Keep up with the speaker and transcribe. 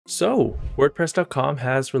So WordPress.com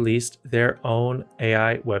has released their own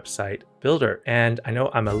AI website builder. And I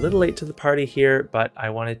know I'm a little late to the party here, but I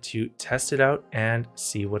wanted to test it out and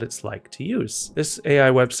see what it's like to use. This AI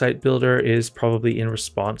website builder is probably in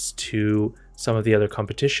response to some of the other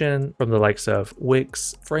competition from the likes of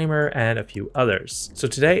Wix, Framer, and a few others. So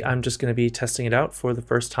today I'm just going to be testing it out for the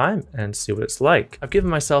first time and see what it's like. I've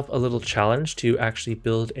given myself a little challenge to actually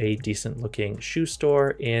build a decent looking shoe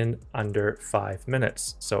store in under 5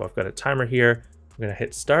 minutes. So I've got a timer here. I'm going to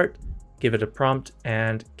hit start, give it a prompt,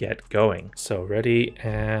 and get going. So ready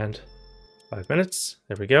and 5 minutes.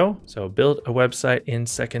 There we go. So build a website in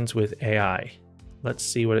seconds with AI. Let's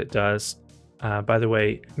see what it does. By the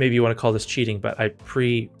way, maybe you want to call this cheating, but I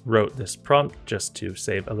pre-wrote this prompt just to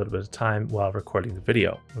save a little bit of time while recording the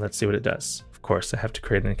video. Let's see what it does. Of course, I have to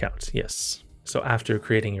create an account. Yes. So after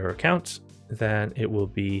creating your account, then it will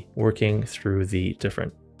be working through the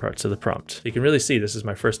different parts of the prompt. You can really see this is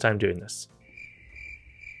my first time doing this.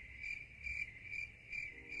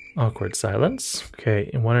 Awkward silence.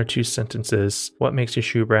 Okay, in 1 or 2 sentences, what makes your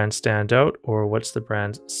shoe brand stand out, or what's the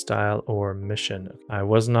brand's style or mission? I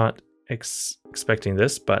was not expecting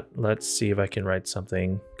this, but let's see if I can write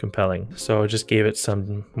something compelling. So I just gave it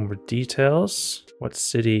some more details. What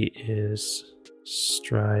city is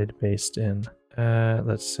Stride based in?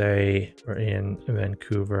 Let's say we're in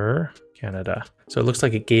Vancouver, Canada. So it looks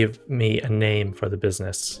like it gave me a name for the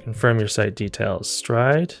business. Confirm your site details.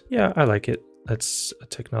 Stride. Yeah, I like it. That's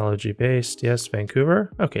technology based. Yes,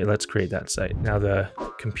 Vancouver. Okay, let's create that site. Now the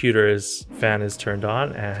fan is turned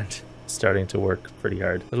on and starting to work pretty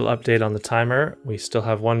hard. Little update on the timer. We still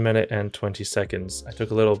have 1 minute and 20 seconds. I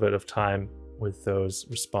took a little bit of time with those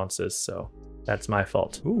responses, so that's my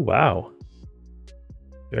fault. Ooh, wow.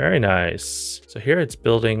 Very nice. So here it's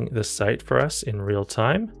building the site for us in real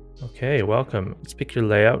time. Okay, welcome. Let's pick your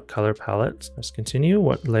layout, color palette. Let's continue.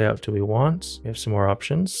 What layout do we want? We have some more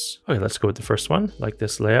options. Okay, let's go with the first one. Like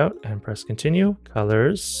this layout and press continue.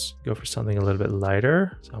 Colors, go for something a little bit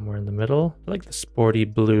lighter, somewhere in the middle. I like the sporty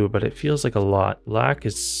blue, but it feels like a lot. Black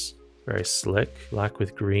is very slick. Black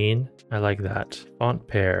with green. I like that. Font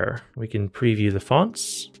pair. We can preview the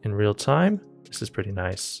fonts in real time. This is pretty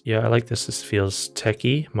nice. Yeah, I like this. This feels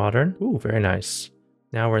techie, modern. Ooh, very nice.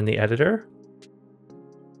 Now we're in the editor.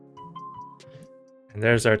 And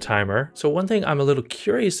there's our timer. So one thing I'm a little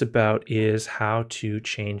curious about is how to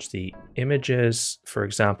change the images, for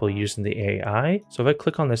example, using the AI. So if I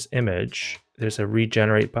click on this image, there's a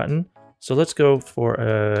regenerate button. So let's go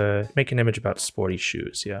for make an image about sporty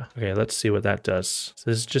shoes. Yeah. Okay, let's see what that does. So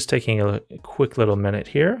this is just taking a quick little minute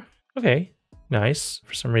here. Okay. Nice.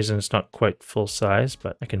 For some reason, it's not quite full size,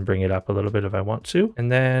 but I can bring it up a little bit if I want to. And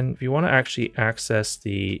then if you want to actually access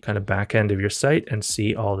the kind of back end of your site and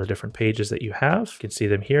see all the different pages that you have, you can see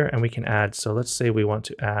them here, and we can add. So let's say we want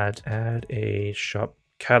to add a shop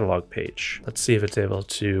catalog page. Let's see if it's able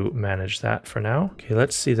to manage that for now. Okay,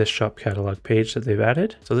 let's see the shop catalog page that they've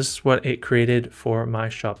added. So this is what it created for my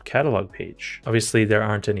shop catalog page. Obviously there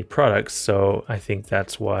aren't any products, so I think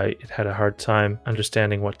that's why it had a hard time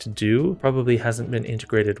understanding what to do. Probably hasn't been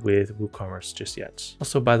integrated with WooCommerce just yet.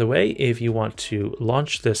 Also, by the way, if you want to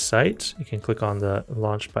launch this site, you can click on the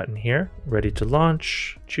launch button here, ready to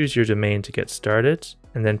launch, choose your domain to get started,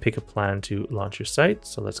 and then pick a plan to launch your site.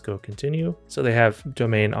 So let's go continue. So they have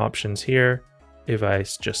domain options here. If I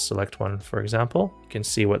just select one, for example, you can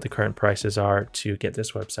see what the current prices are to get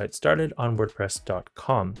this website started on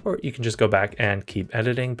WordPress.com. Or you can just go back and keep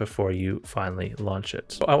editing before you finally launch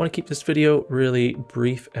it. So I want to keep this video really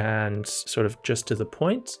brief and sort of just to the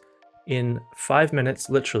point. In 5 minutes,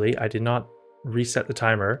 literally, I did not reset the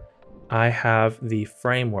timer. I have the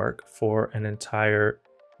framework for an entire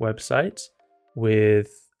website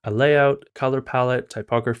with a layout, color palette,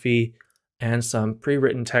 typography, and some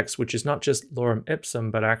pre-written text, which is not just lorem ipsum,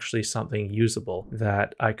 but actually something usable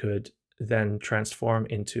that I could then transform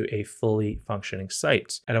into a fully functioning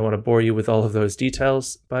site. I don't want to bore you with all of those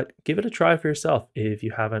details, but give it a try for yourself if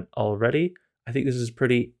you haven't already. I think this is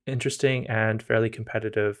pretty interesting and fairly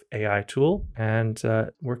competitive AI tool, and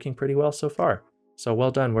working pretty well so far. So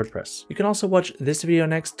well done, WordPress. You can also watch this video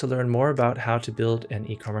next to learn more about how to build an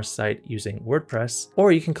e-commerce site using WordPress,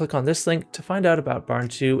 or you can click on this link to find out about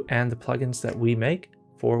Barn2 and the plugins that we make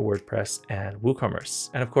for WordPress and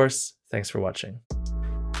WooCommerce. And of course, thanks for watching.